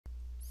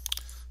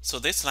So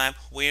this lab,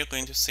 we're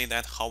going to see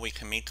that how we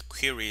can make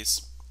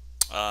queries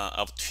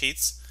of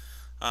tweets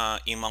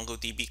in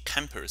MongoDB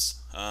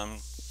Campus.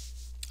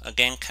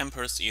 Again,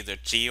 Campus is a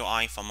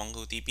GUI for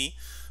MongoDB.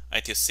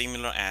 It is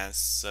similar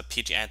as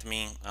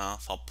pgadmin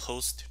for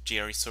post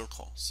GRE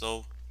circle.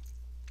 So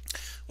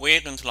we're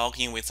going to log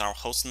in with our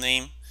host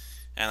name,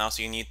 and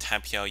also you need to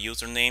type your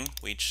username,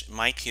 which in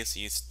my case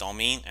is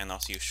domain, and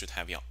also you should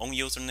have your own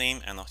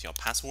username and also your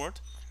password.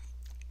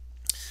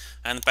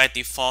 And by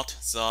default,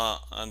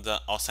 the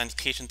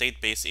authentication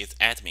database is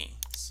admin.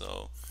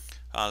 So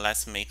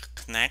let's make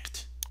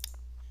connect.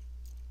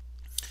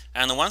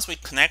 And once we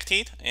connect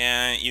it,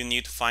 you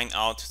need to find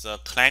out the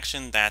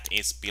collection that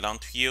is belong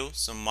to you.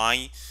 So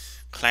my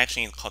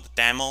collection is called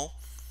demo.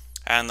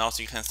 And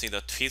also you can see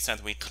the tweets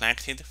that we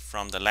collected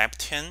from the lab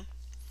 10.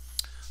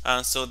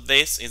 So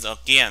this is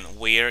again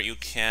where you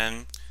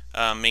can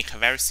make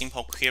very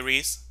simple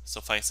queries.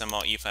 So for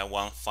example, if I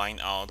want to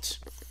find out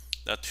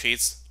the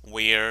tweets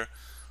where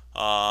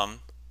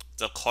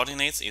the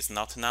coordinates is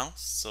not null,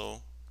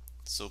 so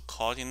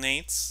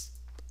coordinates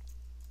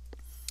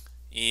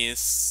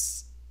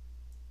is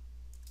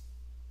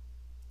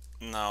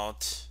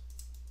not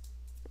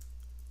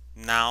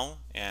null,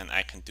 and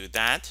I can do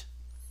that.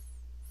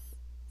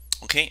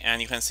 Okay,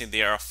 and you can see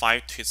there are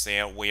 5 tweets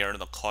there where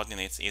the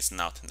coordinates is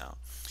not null.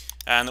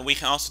 And we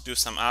can also do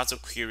some other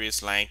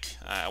queries like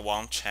I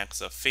want to check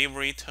the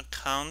favorite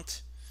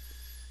account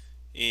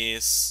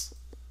is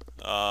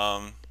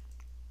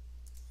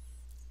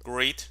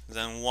greater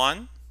than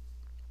 1.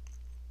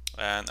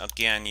 And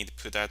again, I need to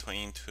put that one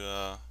into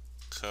a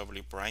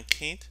curly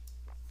bracket.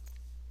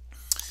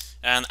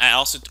 And I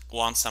also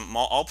want some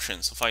more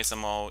options. So for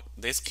example,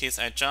 this case,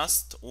 I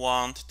just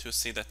want to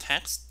see the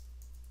text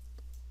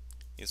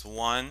is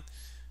 1,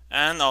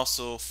 and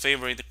also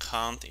favorite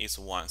count is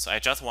 1. So I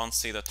just want to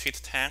see the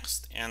tweet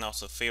text and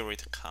also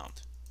favorite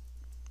count.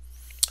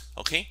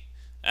 Okay,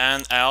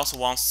 and I also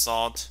want to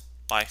sort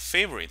by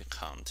favorite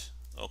count.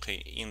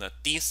 Okay, in the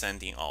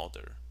descending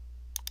order.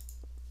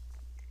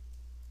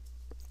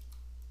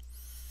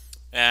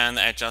 And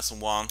I just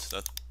want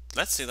the,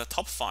 let's say, the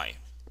top 5.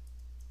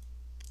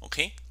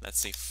 Okay, let's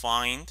say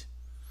find.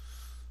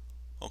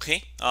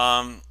 Okay,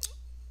 now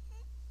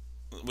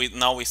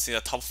we see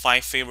the top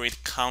 5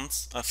 favorite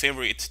counts,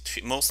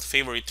 most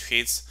favorite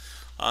tweets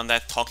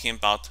that talking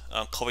about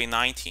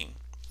COVID-19.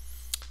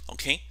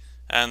 Okay,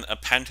 and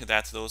apparently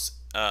that those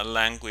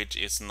language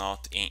is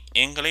not in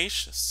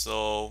English,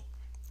 so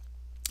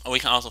we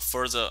can also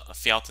further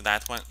filter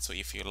that one. So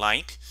if you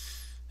like,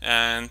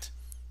 and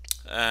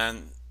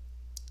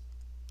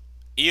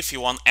if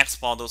you want to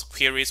export those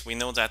queries, we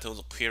know that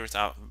those queries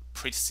are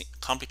pretty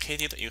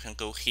complicated. You can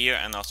go here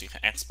and also you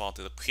can export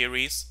the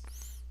queries.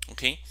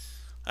 Okay,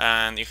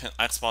 and you can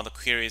export the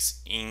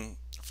queries in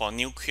for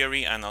new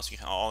query, and also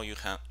you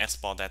can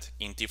export that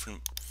in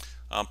different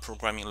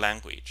programming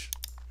language.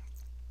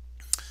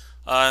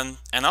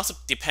 And also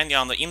depending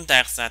on the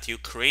index that you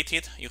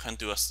created, you can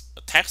do a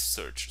text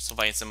search. So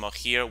for example,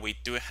 here we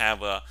do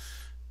have a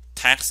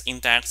text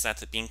index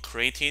that's been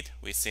created.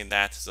 We see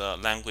that the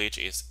language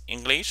is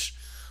English.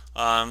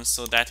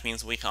 So that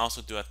means we can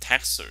also do a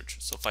text search.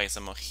 So for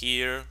example,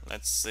 here,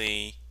 let's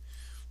say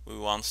we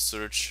want to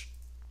search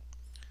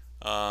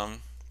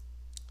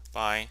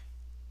by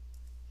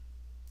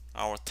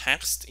our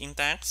text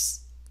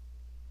index,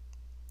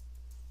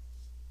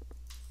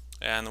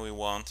 and we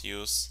want to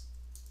use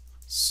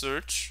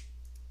search.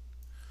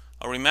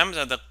 Remember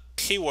that the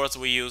keywords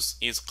we use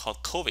is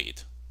called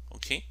COVID.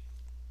 Okay.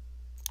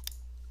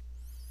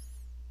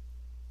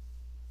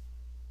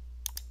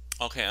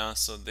 Okay,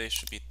 so they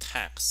should be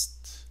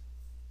text.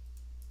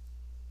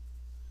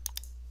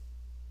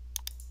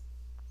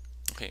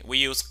 Okay, we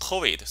use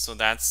COVID, so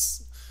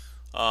that's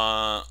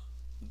the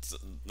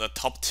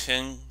top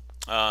 10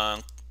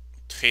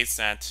 tweets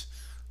that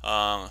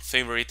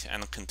favorite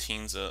and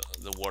contains the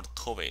word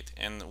COVID.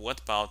 And what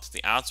about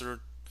the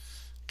other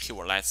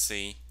keyword? Let's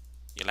say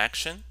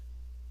election.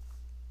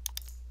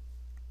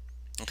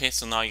 Okay,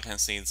 so now you can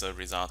see the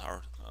results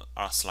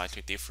are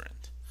slightly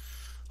different.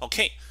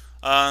 Okay,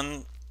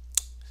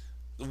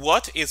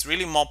 what is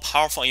really more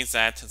powerful is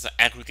that the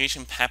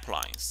aggregation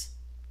pipelines.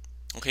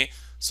 Okay,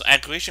 so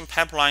aggregation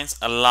pipelines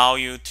allow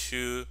you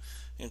to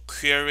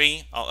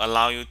query or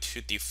allow you to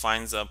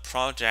define the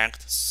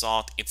project,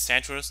 sort,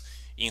 etc.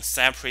 in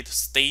separate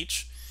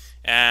stage,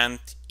 and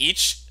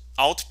each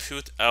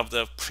output of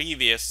the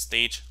previous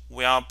stage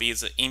will be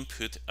the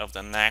input of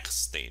the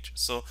next stage.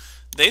 So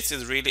this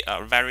is really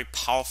a very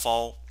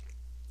powerful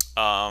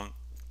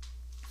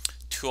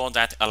tool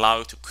that allows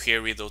you to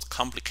query those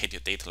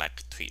complicated data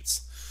like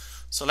tweets.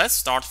 So let's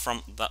start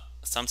from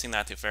something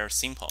that is very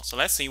simple. So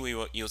let's say we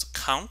will use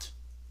count.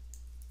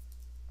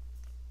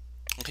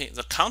 Okay,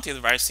 the count is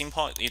very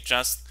simple. It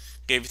just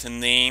gives it a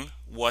name,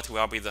 what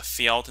will be the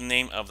field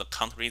name of the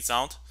count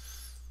result.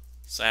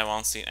 So I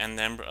want to see a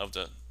number of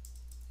the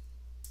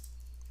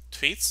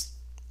tweets.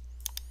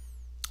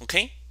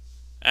 Okay,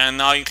 and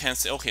now you can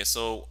see, okay,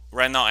 so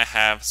right now I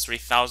have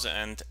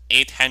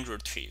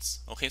 3,800 tweets.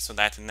 Okay, so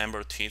that's the number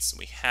of tweets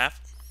we have.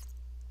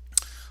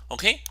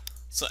 Okay,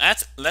 so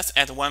let's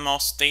add one more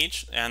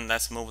stage, and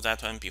let's move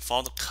that one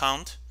before the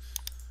count.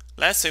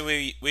 Let's say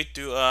we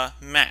do a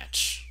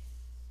match.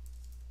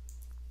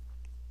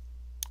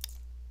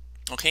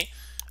 Okay,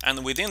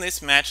 and within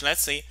this match,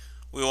 let's say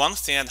we want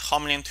to see that how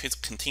many tweets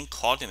contain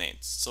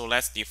coordinates. So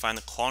let's define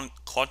the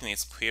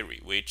coordinates query,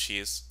 which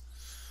is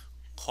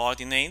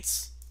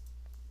coordinates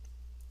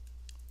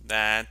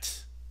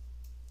that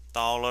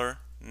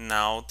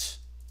 $not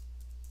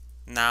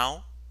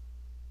now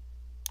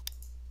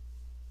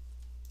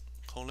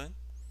colon.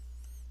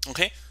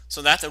 Okay,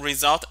 so that's the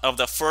result of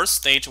the first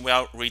stage.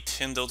 Will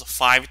return those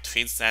 5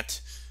 tweets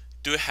that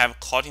do have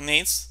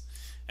coordinates,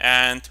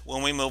 and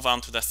when we move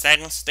on to the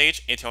second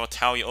stage, it will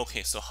tell you,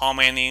 okay, so how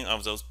many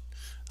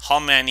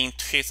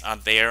tweets are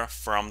there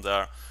from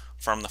the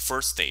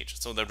first stage.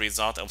 So the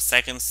result of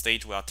second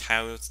stage will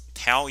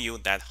tell you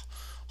that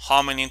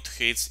how many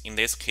tweets in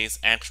this case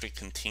actually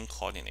contain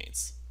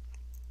coordinates.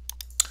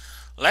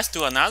 Let's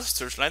do another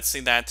search. Let's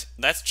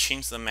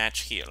change the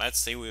match here. Let's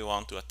say we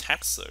want to do a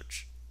text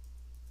search.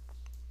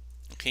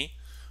 Okay,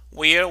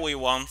 where we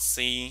want to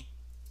see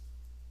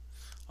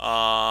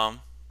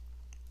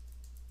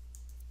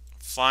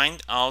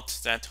find out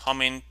that how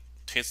many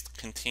tweets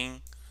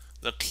contain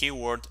the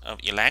keyword of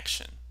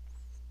election.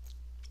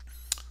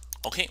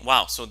 Okay,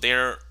 wow, so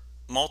there are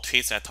more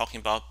tweets that are talking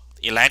about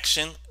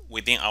election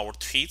within our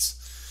tweets.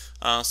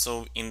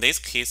 So in this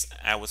case,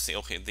 I would say,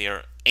 okay, there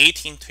are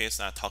 18 tweets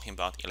that are talking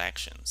about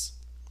elections.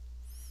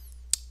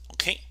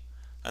 Okay,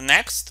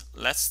 next,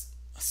 let's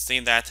see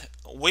that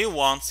we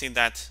want to see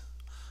that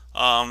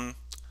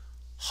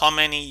how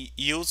many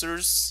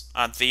users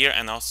are there,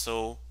 and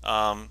also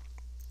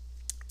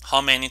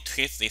how many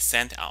tweets they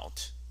sent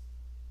out.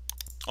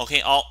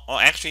 Okay,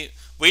 or actually,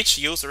 which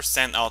user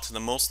sent out the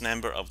most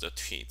number of the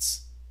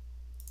tweets.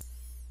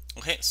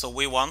 Okay, so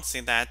we want to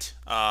see that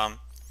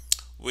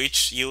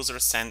which user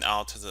sent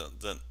out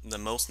the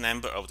most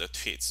number of the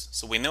tweets.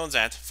 So we know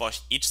that for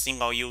each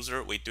single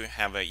user, we do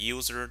have a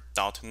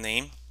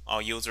user.name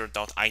or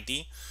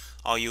user.id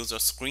or user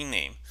screen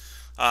name.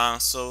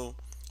 So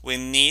we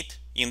need,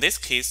 in this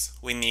case,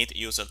 we need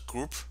use a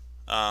group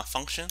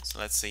function. So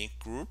let's say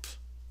group.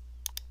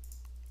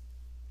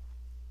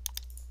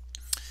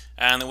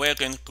 And we're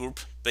going to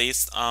group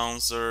based on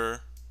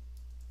the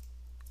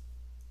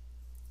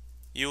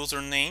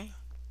username.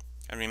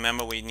 And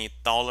remember, we need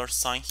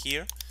 $sign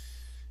here.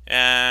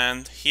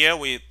 And here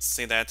we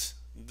see that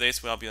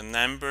this will be the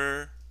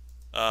number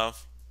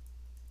of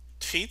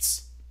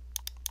tweets.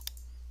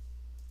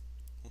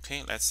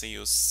 Okay, let's say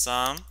use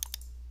sum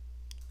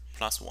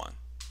plus 1.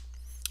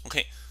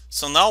 Okay,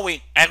 so now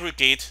we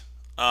aggregate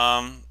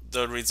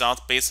the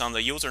result based on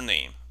the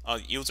username,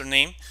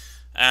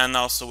 and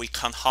also we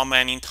count how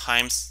many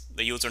times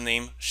the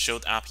username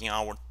showed up in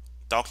our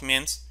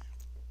documents,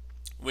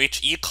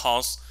 which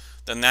equals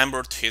the number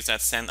of tweets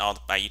that sent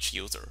out by each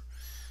user.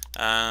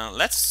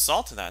 Let's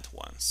sort that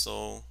one.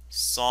 So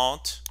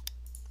sort.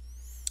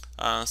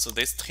 So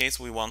this case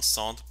we want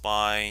sort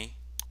by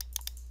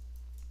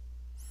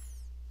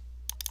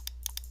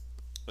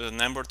the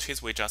number of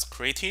tweets we just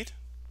created.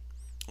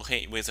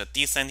 Okay, with a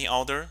descending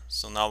order.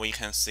 So now we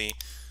can see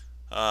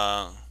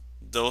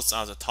those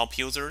are the top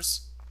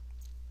users.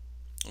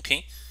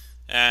 Okay,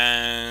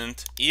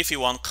 and if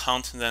you want to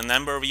count the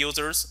number of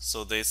users,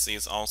 so this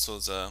is also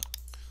the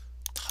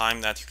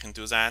time that you can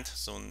do that.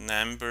 So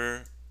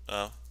number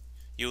of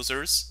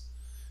users,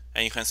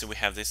 and you can see we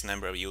have this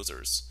number of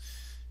users.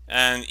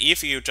 And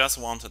if you just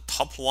want the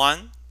top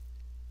one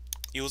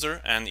user,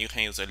 and you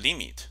can use a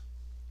limit.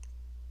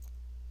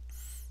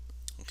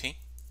 Okay,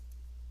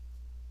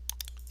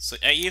 so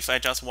if I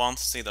just want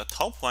to see the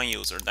top one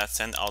user that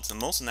sent out the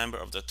most number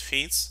of the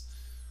tweets,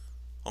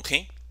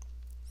 okay,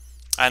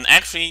 and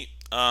actually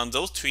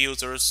those two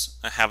users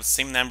have the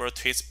same number of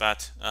tweets,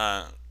 but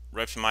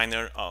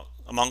RapidMiner or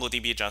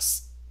MongoDB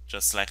just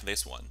select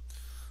this one.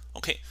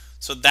 Okay,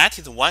 so that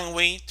is one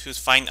way to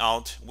find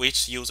out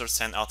which user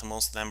sent out the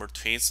most number of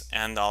tweets,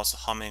 and also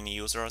how many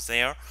users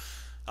there,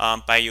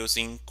 by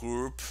using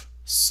group,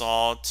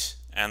 sort,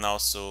 and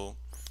also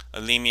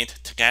a limit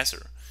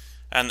together.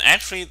 And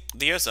actually,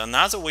 there's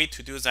another way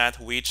to do that,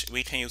 which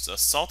we can use a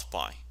sort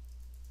by.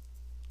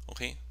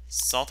 Okay,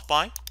 sort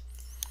by,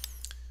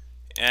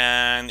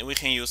 and we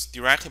can use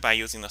directly by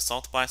using the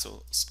sort by.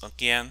 So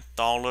again,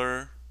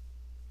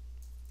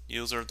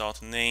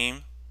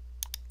 $user.name.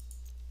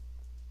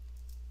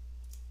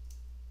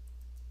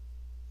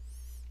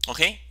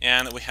 Okay,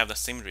 and we have the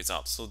same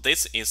result. So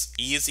this is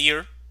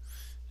easier,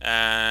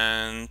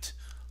 and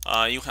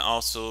you can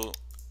also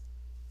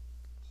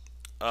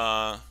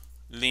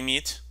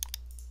limit,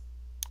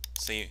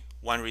 say,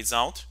 one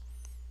result.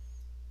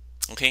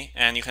 Okay,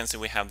 and you can see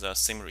we have the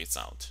same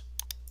result.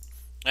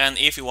 And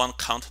if you want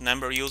to count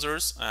number of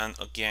users, and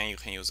again you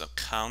can use a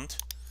count.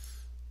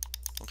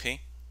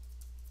 Okay,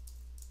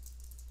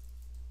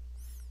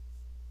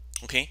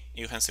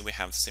 you can see we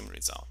have the same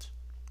result.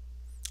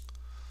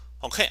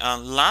 Okay,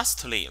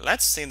 lastly,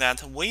 let's say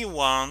that we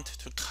want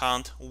to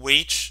count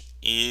which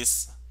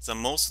is the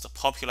most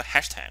popular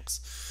hashtags.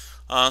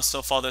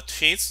 So for the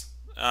tweets,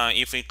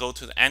 if we go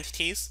to the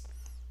entities,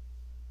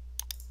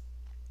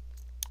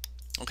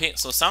 okay,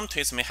 so some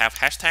tweets may have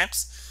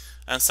hashtags,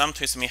 and some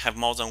tweets may have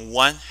more than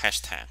one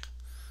hashtag.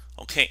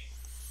 Okay,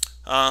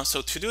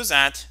 so to do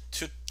that,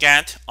 to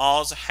get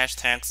all the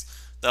hashtags,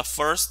 the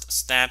first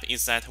step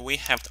is that we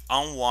have to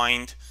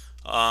unwind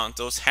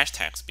those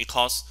hashtags,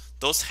 because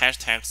those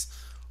hashtags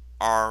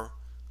are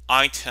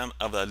item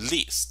of the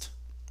list.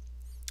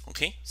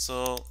 Okay,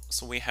 so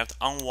we have to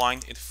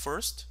unwind it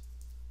first.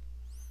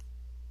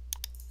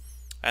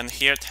 And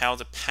here tell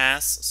the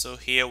path. So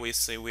here we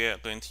say we are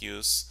going to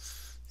use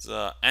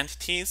the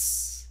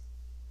entities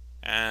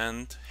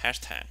and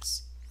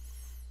hashtags.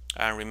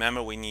 And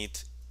remember, we need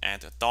to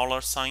add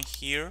a $sign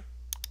here.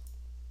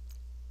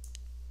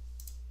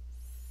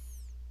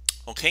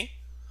 Okay,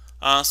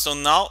 so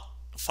now,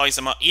 for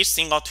example, each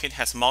single tweet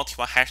has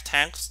multiple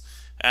hashtags,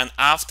 and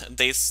after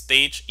this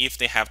stage, if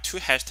they have two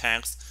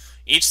hashtags,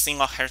 each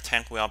single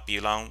hashtag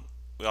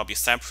will be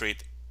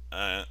separate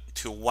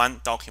to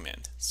one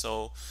document.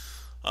 So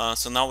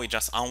now we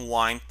just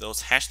unwind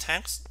those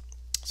hashtags.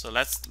 So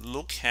let's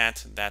look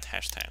at that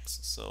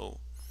hashtags. So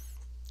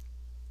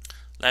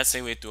let's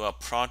say we do a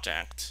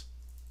project,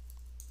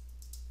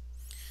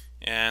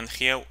 and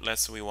here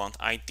let's say we want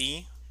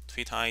ID,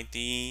 tweet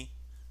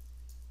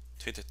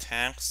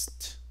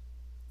text,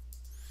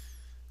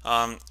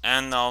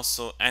 and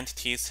also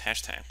entities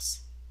hashtags.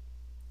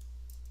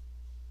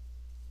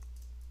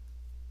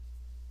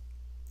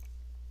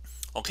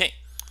 Okay,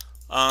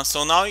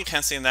 so now you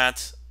can see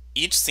that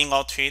each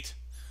single tweet,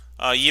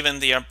 even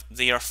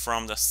they are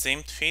from the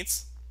same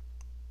tweets.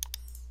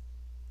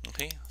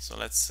 Okay, so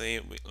let's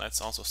say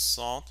let's also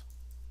sort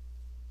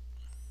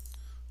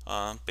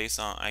based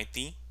on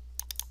ID.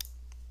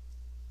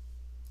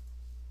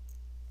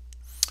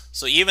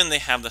 So even they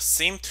have the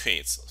same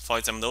tweets, for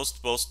example,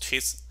 both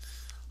tweets,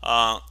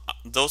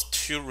 those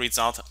two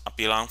results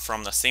belong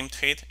from the same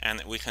tweet,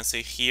 and we can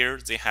see here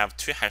they have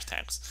two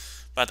hashtags.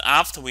 But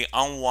after we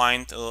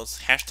unwind those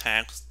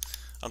hashtags,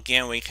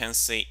 again we can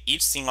see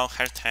each single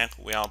hashtag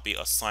will be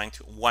assigned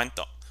to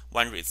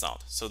one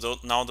result. So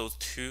now those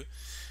two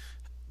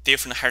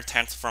different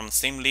hashtags from the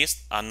same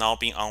list are now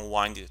being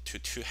unwinded to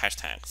two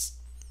hashtags,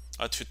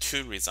 or to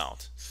two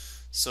results.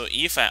 So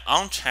if I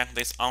uncheck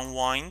this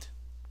unwind,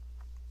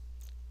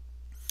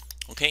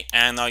 okay,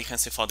 and now you can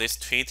see for this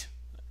tweet,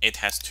 it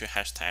has two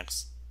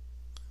hashtags.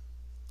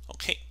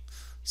 Okay,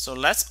 so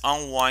let's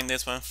unwind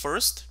this one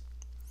first.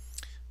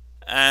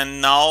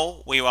 And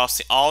now we will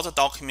see all the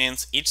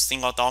documents, each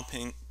single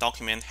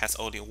document has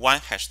only one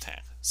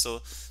hashtag.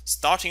 So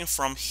starting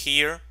from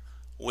here,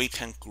 we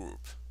can group.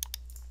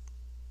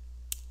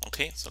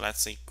 Okay, so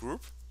let's say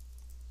group.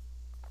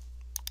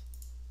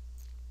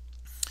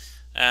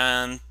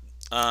 And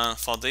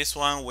for this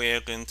one,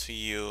 we're going to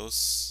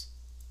use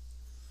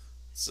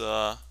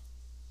the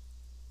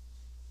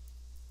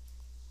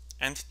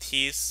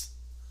entities,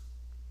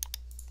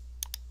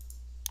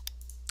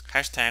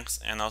 hashtags,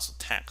 and also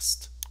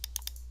text.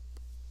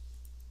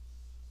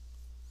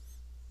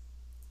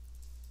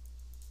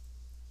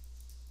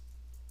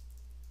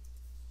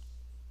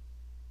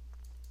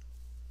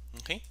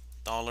 Okay,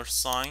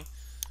 $sign,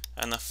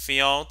 and the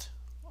field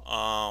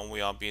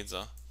will be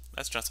the,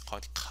 let's just call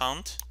it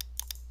count,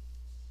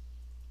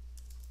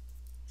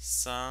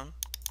 sum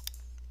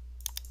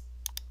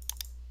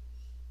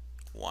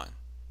 1.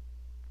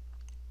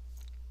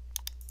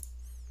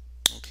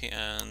 Okay,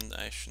 and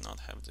I should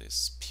not have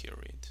this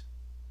period.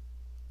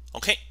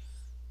 Okay,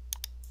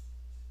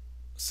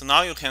 so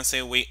now you can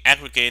see we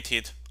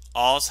aggregated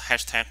all the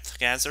hashtags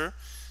together,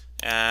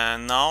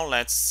 and now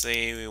let's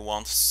say we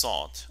want to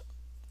sort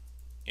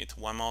it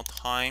one more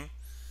time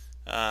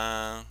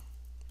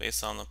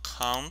based on the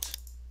count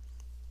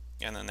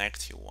and a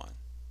 -1.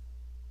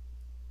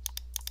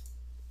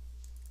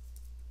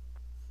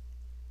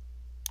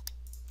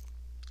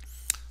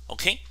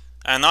 Okay,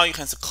 and now you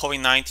can see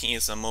COVID-19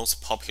 is the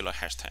most popular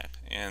hashtag,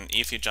 and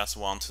if you just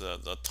want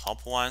the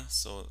top one,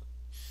 so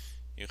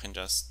you can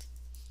just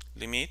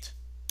limit.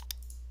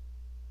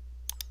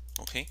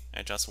 Okay,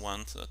 I just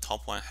want the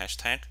top one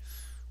hashtag,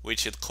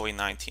 which is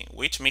COVID-19,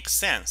 which makes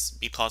sense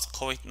because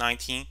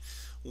COVID-19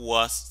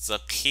 was the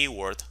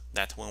keyword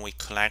that when we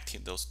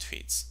collected those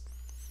tweets.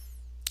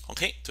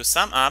 Okay, to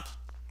sum up,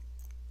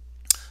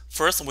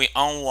 first we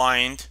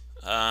unwind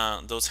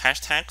those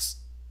hashtags.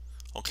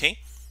 Okay,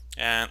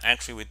 and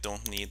actually we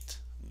don't need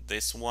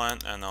this one,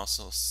 and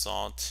also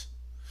sort.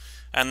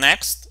 And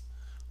next,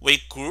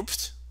 we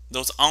grouped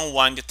those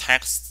unwind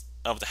texts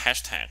of the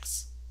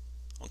hashtags.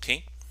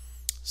 Okay,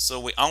 so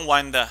we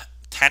unwind the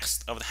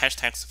text of the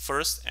hashtags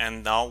first,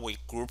 and now we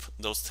group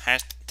those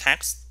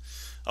text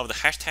of the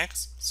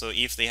hashtags. So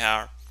if they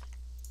are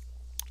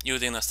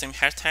using the same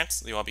hashtags,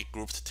 they will be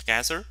grouped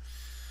together.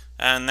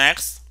 And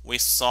next, we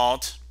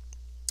sort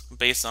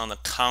based on the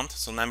count,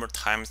 so number of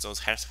times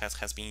those hashtags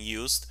has been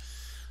used.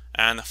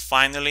 And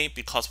finally,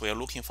 because we are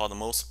looking for the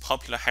most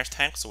popular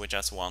hashtags, so we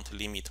just want to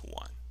limit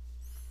 1.